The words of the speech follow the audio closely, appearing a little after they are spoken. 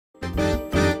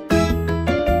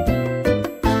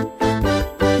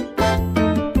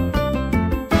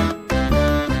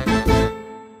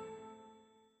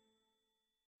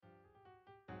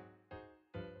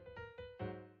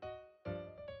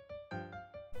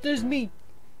There's me.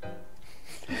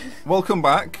 Welcome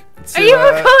back. Are you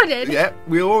recording? Yeah,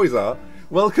 we always are.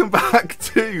 Welcome back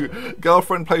to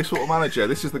Girlfriend Plays Football Manager.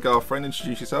 This is the girlfriend.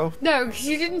 Introduce yourself. No, because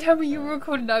you didn't tell me you were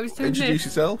recording. I was doing Introduce this.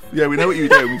 yourself. Yeah, we know what you were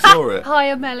doing. We saw it.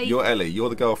 Hi, I'm Ellie. You're Ellie. You're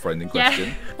the girlfriend in question.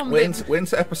 Yeah, I'm we're Liv.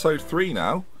 into episode 3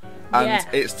 now, and Yeah.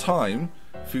 it's time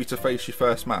for you to face your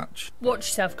first match. Watch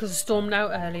yourself because I stormed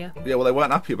out earlier. Yeah, well, they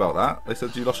weren't happy about that. They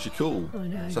said you lost your cool. I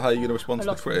know. So how are you going to respond I to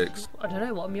the lost my- critics? I don't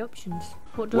know. What are my options?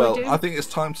 What do Well, I do? I think it's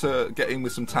time to get in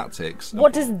with some tactics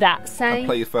What does that say? and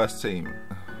play your first team.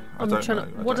 I don't know. I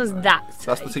What don't does know. that say?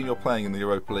 That's the team you're playing in the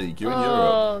Europa League. You're in Europe.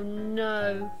 Oh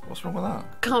no! What's wrong with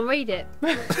that? Can't read it.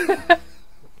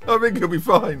 I think you'll be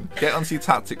fine. Get onto your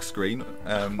tactics screen.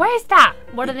 Where's that?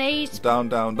 What are these? Down.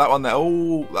 That one there.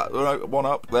 Oh, that one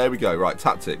up. There we go. Right,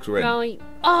 tactics. We're in. Right.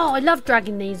 Oh, I love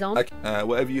dragging these on. Okay,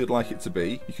 whatever you'd like it to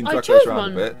be. You can I drag choose those around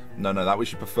one. a bit. No, that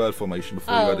was your preferred formation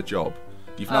before you Oh. had a job.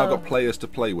 You've now Oh. got players to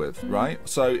play with, right?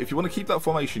 So if you want to keep that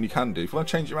formation, you can do. If you want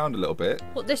to change it around a little bit,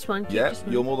 What, this one? Keep yeah, this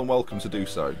one. you're more than welcome to do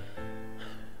so.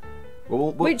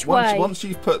 Well, Which once, way?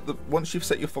 Once you've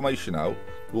set your formation out,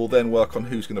 we'll then work on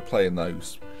who's going to play in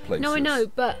those places. No, I know,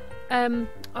 but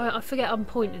I forget I'm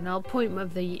pointing. I'll point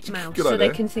with the mouse Good so idea.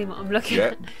 they can see what I'm looking Yeah,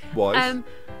 at. wise.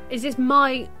 Is this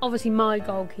obviously my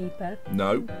goalkeeper?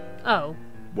 No, Oh,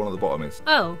 one at the bottom is.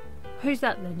 oh, who's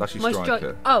that then? That's your My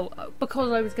striker. Oh,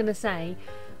 because I was going to say,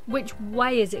 which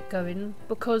way is it going?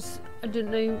 Because I don't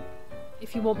know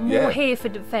if you want more Yeah. here for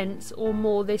defence or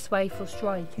more this way for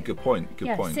striking. Good point. Good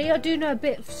Yeah, point. see, I do know a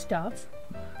bit of stuff.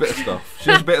 Bit of stuff.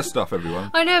 She knows a bit of stuff,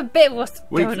 everyone. I know a bit of what's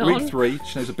going on. Week 3,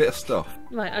 she knows a bit of stuff.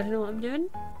 Right, I don't know what I'm doing.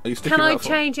 Are you sticking Can I with that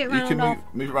change it You round can off?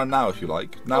 move it around now if you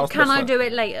like. Or Now's the can best I time. do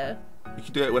it later? You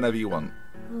can do it whenever you want.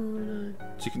 Oh no.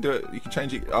 So you can do it. You can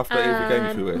change it after every game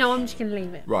if you wish. No, I'm just going to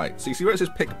leave it. Right. So you see where it says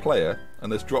pick player,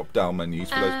 and there's drop-down menus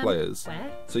for those players.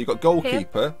 Where? So you've got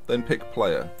goalkeeper, then pick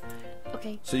player.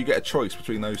 Okay. So you get a choice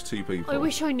between those two people. I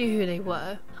wish I knew who they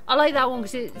were. I like that one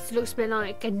because it looks a bit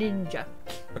like a ninja.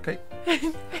 Okay.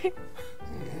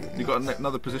 You've got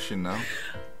another position now.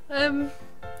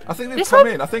 I think they've This come one?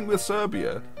 in. I think with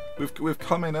Serbia, we've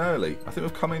come in early. I think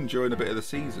we've come in during a bit of the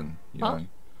season. You What? know.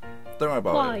 Don't worry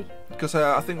about Why? it. Because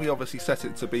I think we obviously set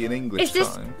it to be in English Is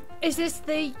this time. is this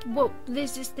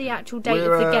the actual date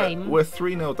of the game? We're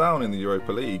 3-0 down in the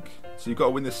Europa League, so you've got to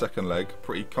win this second leg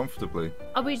pretty comfortably.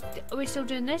 Are we still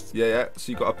doing this? Yeah.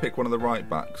 So you've got to pick one of the right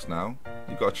backs now.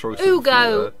 You've got a choice. of Ugo.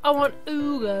 midfielder. I want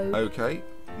Ugo. Okay.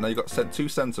 Now you've got two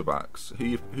centre backs.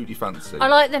 Who do you fancy? I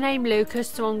like the name Lucas,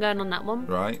 so I'm going on that one.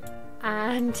 Right.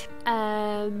 And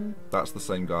That's the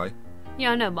same guy.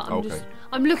 yeah, I know, but Okay.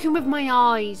 I'm looking with my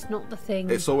eyes, not the thing.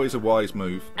 It's always a wise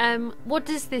move. What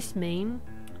does this mean?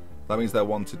 That means they're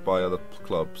wanted by other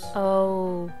clubs.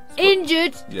 Oh,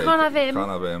 injured. Yeah, Can't have him. Can't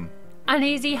have him. And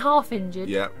is he half injured?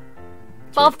 Yeah.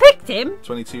 But I've picked him.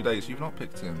 22 days. You've not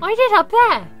picked him. I did up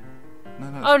there.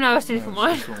 No. Oh no, it's a different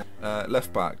one.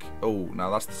 Left back. Oh, now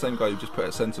that's the same guy you just put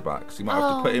at centre back. So you might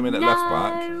have to put him in at left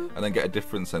back and then get a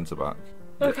different centre back.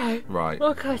 Okay. Right.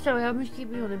 Okay, sorry, I'm just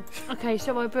keeping on him. Okay,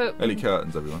 so I put. Ellie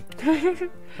Curtains, everyone.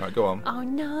 Right, go on. Oh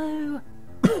no.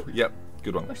 Yep,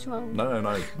 good one. What's wrong? No,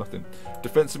 nothing.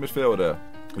 Defensive midfielder.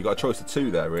 We got a choice of 2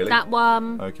 there, really. That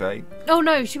one. Okay. Oh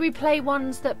no, should we play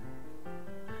ones that?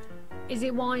 Is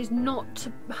it wise not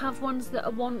to have ones that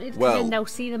are wanted? 'Cause Well, then they'll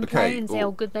see them okay, play and see well,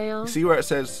 how good they are. You see where it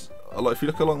says? If you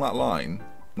look along that line,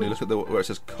 when you look at where it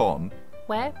says con,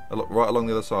 Where? right along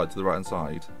the other side to the right hand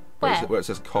side, where Where? it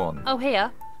says con. Oh,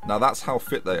 here. Now that's how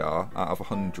fit they are out of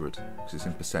 100 because it's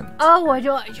in percent. Oh, I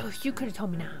don't. You could have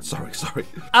told me now. Sorry.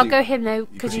 I'll So go him though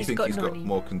because because you he's think got he's 90. got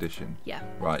more condition. Yeah.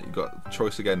 Right, you've got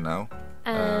choice again now.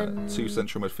 2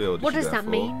 central midfielders. What you does go that for.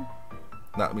 mean?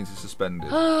 That means he's suspended.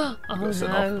 He Oh got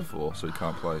sent off no. before, so he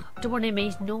can't play. The one who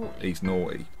means naughty. He's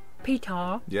naughty.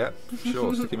 Peter. Yeah,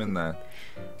 sure, stick him in there.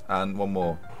 And one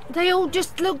more. They all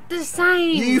just look the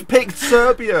same. You've picked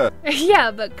Serbia!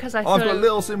 Yeah, but because I I've thought got a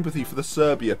little sympathy for the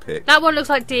Serbia pick. that one looks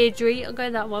like Deirdre. I'll go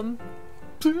that one.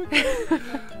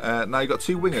 Now you've got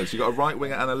 2 wingers. You've got a right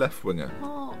winger and a left winger.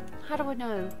 Oh, how do I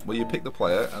know? Well, you pick the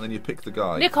player and then you pick the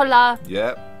guy. Nicola.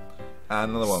 Yeah.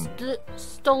 And another one.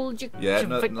 Stoljic. Yeah,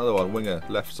 another one. Winger,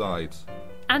 left side.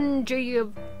 Andrea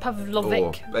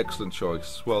Pavlovic. Oh, excellent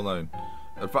choice. Well known.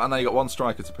 And now you've got 1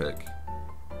 striker to pick.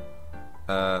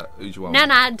 Who do you want?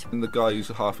 Nanad. And the guy who's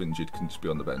half injured can just be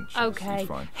on the bench. Okay. He's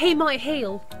fine. He might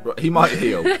heal. Right, he might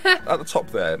heal. At the top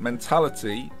there,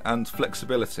 mentality and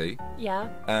flexibility. Yeah.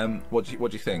 What do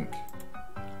you think?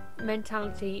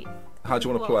 Mentality. How do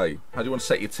you want to What? play? How do you want to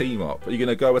set your team up? Are you going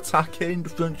to go attacking,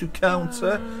 defensive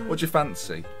counter? What do you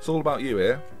fancy? It's all about you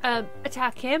here.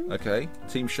 Attack him. Okay.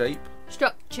 Team shape.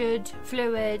 structured,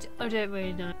 fluid. I don't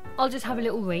really know. I'll just have a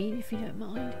little read if you don't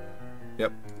mind.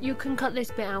 Yep. You can cut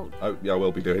this bit out. Oh, yeah, I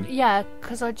will be doing. Yeah,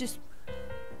 because I just...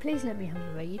 Please let me have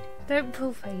a read. Don't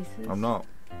pull faces. I'm not.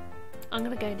 I'm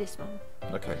going to go this one.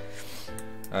 Okay.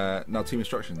 Now team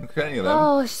instructions. Click any of them.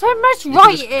 Oh, so much You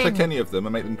can just writing! click any of them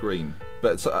and make them green.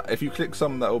 But if you click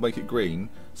some that will make it green,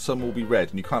 some will be red,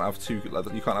 and you can't have two.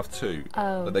 You can't have two.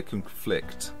 Oh. But they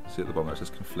conflict. See at the bottom where it says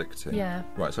conflicting. Yeah.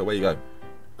 Right. So where you go?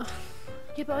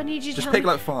 Yeah, but I need you to Just tell pick me-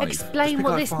 like 5. Explain Just pick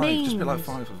what like this 5. means. Just pick like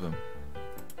 5 of them.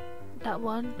 That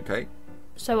one. Okay.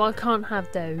 So I can't have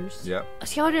those. Yeah.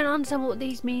 See, I don't understand what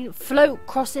these mean. Float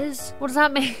crosses. What does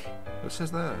that mean? It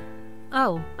says there.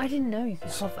 Oh, I didn't know you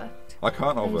could hover. I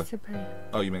can't hover. Basically.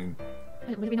 Oh, you mean?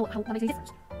 We know how many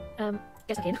difference.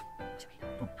 Get stuck in.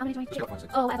 How many do I Just got 5,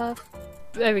 6. Oh, whatever.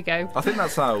 There we go. I think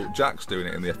that's how Jack's doing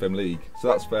it in the FM League, so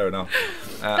that's fair enough.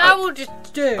 That will just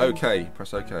do. Okay,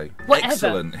 press OK. Whatever.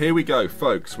 Excellent. Here we go,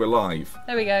 folks. We're live.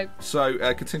 There we go. So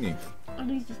continue. I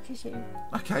need this tissue.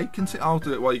 Okay, continue. I'll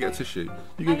do it while you get a tissue.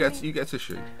 You get a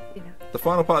tissue. Yeah. The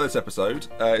final part of this episode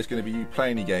is going to be you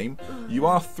playing a game. You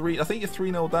are 3. I think you're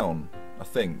 3-0 down. I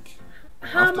think.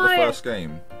 How after am the I? first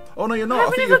game. Oh no, you're not. I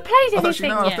haven't even played actually, no,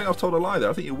 anything I yet. think I've told a lie there.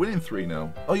 I think you're winning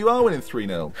 3-0. Oh, you are winning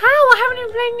 3-0. How? I haven't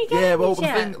even played any games Yeah, well,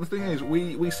 yet. the thing is,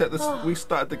 we set this. Oh. We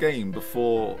started the game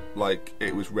before like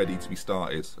it was ready to be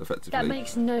started. Effectively. That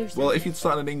makes no sense. Well, if you'd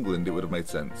started in England, it would have made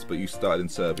sense. But you started in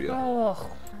Serbia. Oh.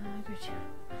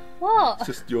 What? It's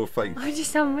just your face.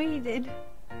 I'm reading.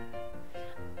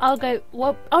 I'll go.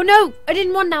 What? Oh no! I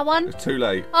didn't want that one. It's too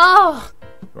late. Oh.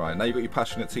 Right, now you've got your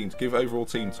passionate team to give overall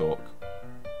team talk.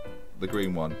 The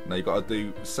green one. Now you've got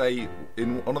to say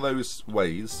in one of those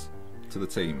ways to the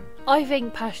team. I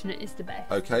think passionate is the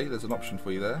best. Okay, there's an option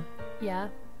for you there. Yeah.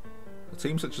 A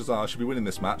team such as ours should be winning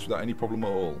this match without any problem at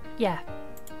all. Yeah.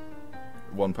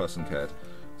 One person cared.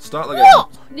 Start the game. What?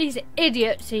 These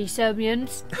idiots, these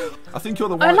Serbians. I think you're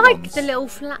the I white like ones. the little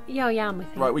flat. Yeah, I am. I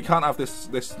think. Right, we can't have this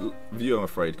view, I'm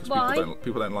afraid, because Why?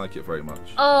 people don't like it very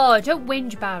much. Oh, don't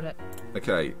whinge about it.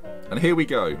 Okay, and here we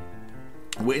go.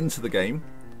 We're into the game.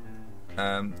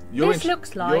 This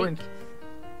looks like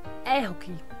air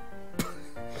hockey.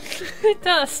 It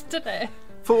does, doesn't it?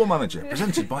 Football Manager,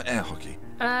 presented by Air Hockey.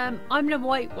 I'm the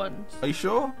white ones. Are you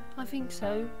sure? I think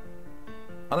so.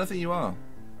 I don't think you are.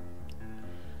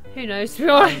 Who knows? To be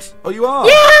honest. Oh, you are!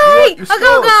 Yay! You I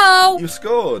got a goal! You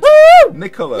scored! Woo!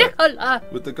 Nicola Nicola!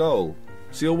 with the goal.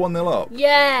 So you're 1-0 up.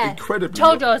 Yeah. Incredibly.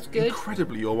 Told you I was good.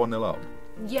 Incredibly, you're 1-0 up.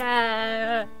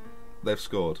 Yeah. They've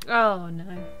scored. Oh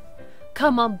no.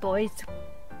 Come on, boys.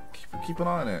 Keep an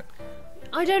eye on it.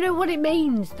 I don't know what it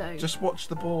means though. Just watch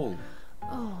the ball.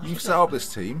 Oh, You've set up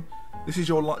this team. This is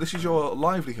your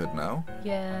livelihood now.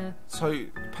 yeah. So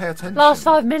pay attention. Last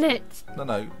 5 minutes.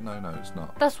 No, it's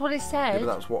not. That's what it Yeah, said. but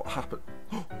that's what happened.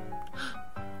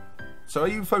 So are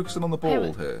you focusing on the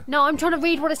ball here? No, I'm trying to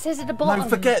read what it says at the bottom. No,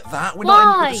 forget that. We're Why?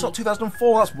 not in. It's not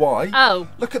 2004. That's why. Oh.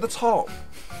 Look at the top.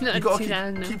 No, You got to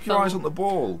 2004. keep your eyes on the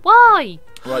ball. Why?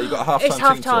 Right, you got a half It's time.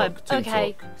 half Team time. talk. Team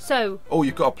Okay. talk. So. Oh,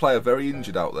 you've got a player very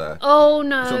injured out there. Oh It's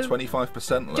no. on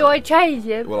 25% left. Do I change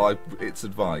him? Well, it's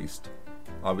advised.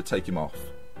 I would take him off.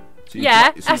 So you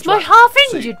Yeah, so that's you my so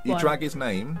half-injured you one. drag his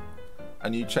name,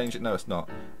 and you change it. No, it's not.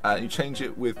 You change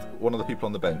it with one of the people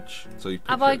on the bench. So you pick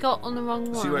Have I it. got on the wrong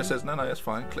one? See where it says no, that's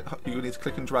fine. You need to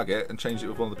click and drag it and change it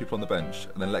with one of the people on the bench,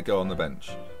 and then let go on the bench.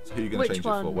 So who are you going to Which change it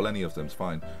one? for? Well, any of them's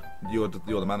fine. You're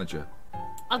the manager.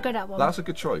 I'll go that one. That's a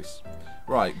good choice.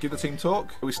 Right, give the team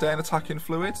talk. Are we staying attacking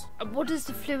fluid? What does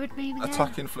the fluid mean again?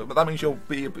 Attacking fluid, but that means you'll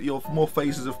more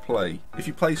phases of play. If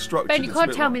you play structured, Ben, you it's a can't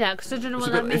bit tell more- me that because I don't know It's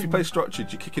what a that bit, means. if you play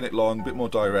structured, you're kicking it long, a bit more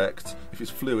direct. If it's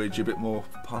fluid, you're a bit more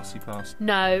passy pass.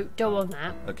 No, don't want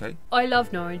that. Okay. I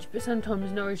love Norwich, but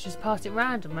sometimes Norwich just pass it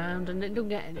round and round and it don't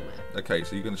get anywhere. Okay,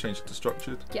 so you're going to change it to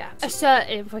structured? Yeah,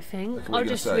 assertive, I think. Okay, what are I'll you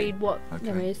just gonna say? read what Okay.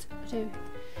 there is. I do.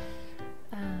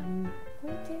 What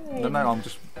are you doing? No, I'm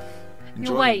just enjoying.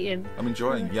 You're waiting. I'm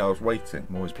enjoying. Yeah, I was waiting.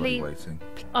 I'm always bloody Please. waiting.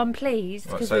 I'm pleased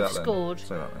Right, because say we've that then. scored.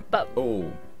 Say that then. But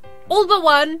Oh. all but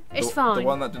one, it's the, fine. The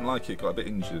one that didn't like it got a bit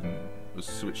injured and was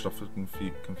switched off and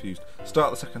confused.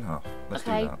 Start the second half. Let's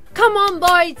Okay. do that. Come on,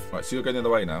 boys! Right, so you're going the other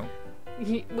way now.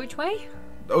 Which way?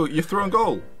 Oh, you're throwing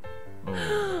goal.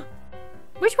 Oh,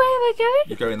 Which way am I going?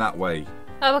 you're going that way.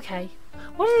 Oh, okay.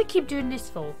 What do they keep doing this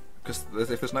for? Because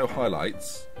if there's no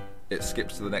highlights, it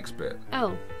skips to the next bit.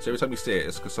 Oh, So every time we see it,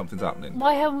 it's because something's happening.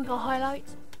 why haven't we got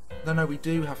highlights? No, we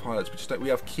do have highlights. We just don't. We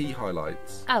have key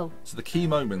highlights. Oh, So the key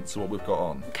moments are what we've got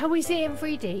on. can we see it in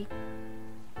 3D?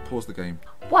 Pause the game.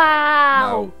 Wow!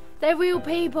 No. They're real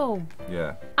people.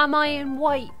 Yeah, Am I in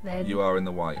white then? you are in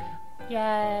the white.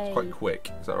 Yay. Quite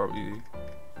quick. Is that right with you?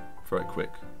 Very quick.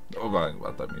 Oh, right,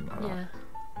 well, I don't mean that. Yeah.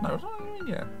 No, I don't mean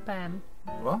yeah. Bam.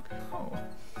 What? Oh.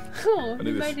 Oh, I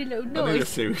knew you this- made a little I knew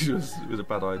this noise. series was a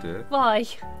bad idea. Why?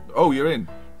 Oh, you're in.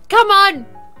 Come on!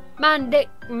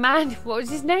 Man, what was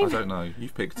his I name? don't know.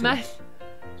 You've picked him. Man.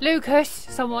 Lucas,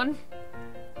 someone.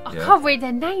 I Yeah. can't read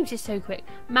their names, it's so quick.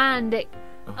 Mandic.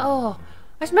 Oh,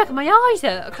 it's making my eyes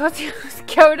hurt. I can't see what's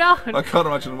going on. I can't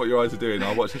imagine what your eyes are doing.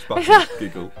 I'll watch this back and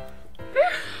giggle.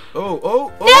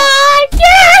 Oh. Ah,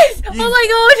 yes! Oh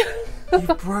my god!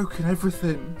 You've broken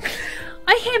everything.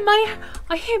 I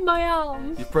hit my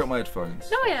arm. You've broke my headphones.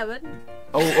 No, I haven't.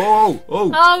 Oh.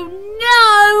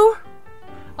 Oh no!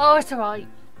 Oh, it's alright.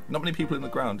 Not many people in the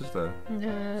ground, is there?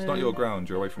 No. It's not your ground.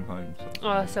 You're away from home. So.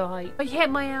 Oh, it's alright. I hit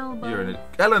my elbow. You're in it.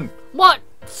 Ellen What?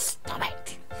 Stop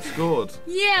it. scored.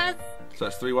 Yes. So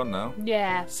that's 3-1 now.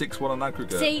 Yeah. 6-1 on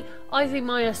aggregate. See, I think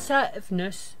my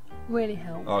assertiveness really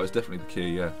helped. Oh, it's definitely the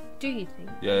key. Yeah. Do you think?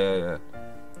 Yeah.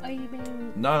 Are you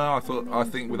being... No. I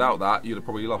think without that, you'd have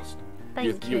probably lost.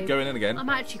 Thank You're you. going in again. I'm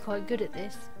actually quite good at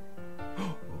this.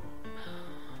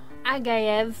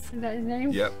 Agaev, is that his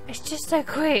name? Yep. It's just so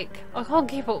quick. I can't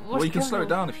keep up. Well, you can slow it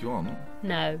down if you want.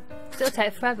 No, it'll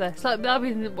take forever. It's like I've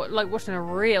been like watching a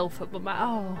real football match.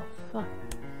 Oh, fuck.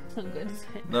 It's not good, is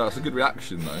it? No, it's a good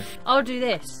reaction though. I'll do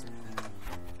this.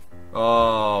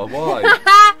 Oh,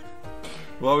 why?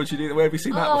 Why would you do that? Where have you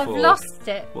seen that Oh, before? I've lost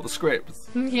it. What, the script?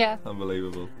 Yeah.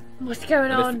 Unbelievable. What's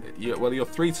going on? Well, you're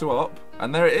 3-2 up,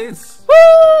 and there it is.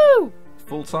 Woo!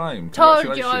 Full time. Told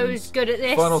you I Congratulations. was good at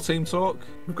this. Final team talk.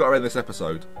 We've got to end this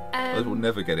episode. Otherwise we'll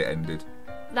never get it ended.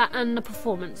 That and the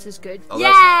performance is good. Oh,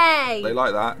 Yay! They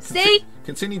like that. See?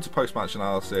 Continue to post-match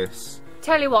analysis.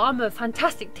 Tell you what, I'm a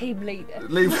fantastic team leader.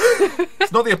 Leave.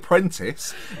 It's not The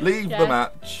Apprentice. Leave Yeah. the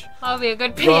match. I'll be a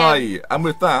good PM. Right. And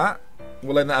with that,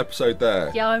 we'll end that episode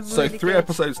there. Yeah, I'm So really 3 good.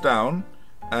 episodes down.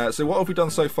 So what have we done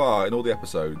so far in all the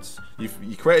episodes?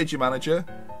 You created your manager.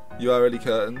 You are Ellie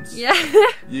Curtains. Yeah.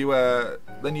 You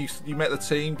then you met the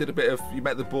team. You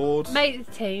met the board. Made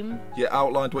the team. You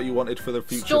outlined what you wanted for the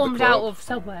future Stormed of the club. out of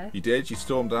somewhere. You did. You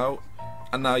stormed out,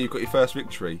 and now you've got your first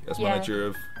victory as Yeah. manager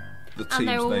of the team's And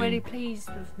they're all name. really pleased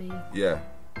with me. Yeah.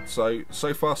 So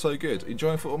far so good.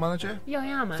 Enjoying Football Manager? Yeah, I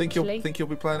am Think actually. you'll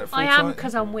be playing it full I time? am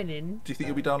because I'm winning. Do you think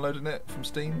you'll be downloading it from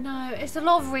Steam? No, it's a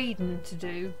lot of reading to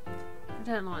do. I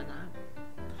don't like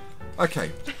that.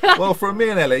 Okay. Well, from me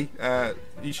and Ellie,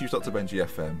 YouTube's Dr. Benji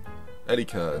FM, Ellie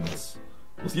Curtains.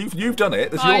 Well, you've done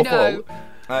it. It's I your know.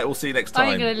 fault. We'll see you next I time.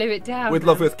 ain't going to live it down. With now.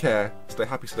 love, with care. Stay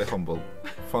happy, stay humble.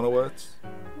 Final words.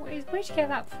 Where'd you get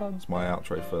that from? It's my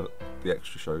outro for the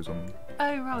extra shows on.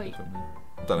 Oh, right.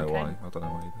 I don't know Okay. why. I don't know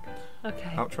why either.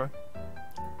 Okay. Outro.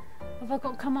 Have I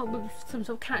got to come up with some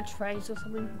sort of catchphrase or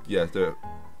something? Yeah, do it.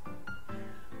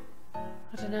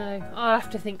 I don't know. I'll have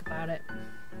to think about it.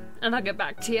 And I'll get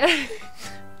back to you.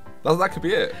 That could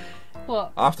be it.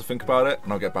 What? I have to think about it,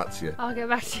 and I'll get back to you. I'll get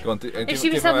back to you. Go on, It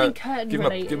should be something curtain give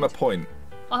related. him a point.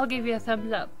 I'll give you a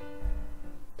thumbs up.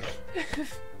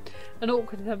 An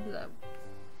awkward thumbs up.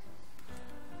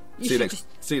 See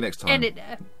you next time. End it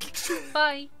there.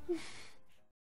 Bye.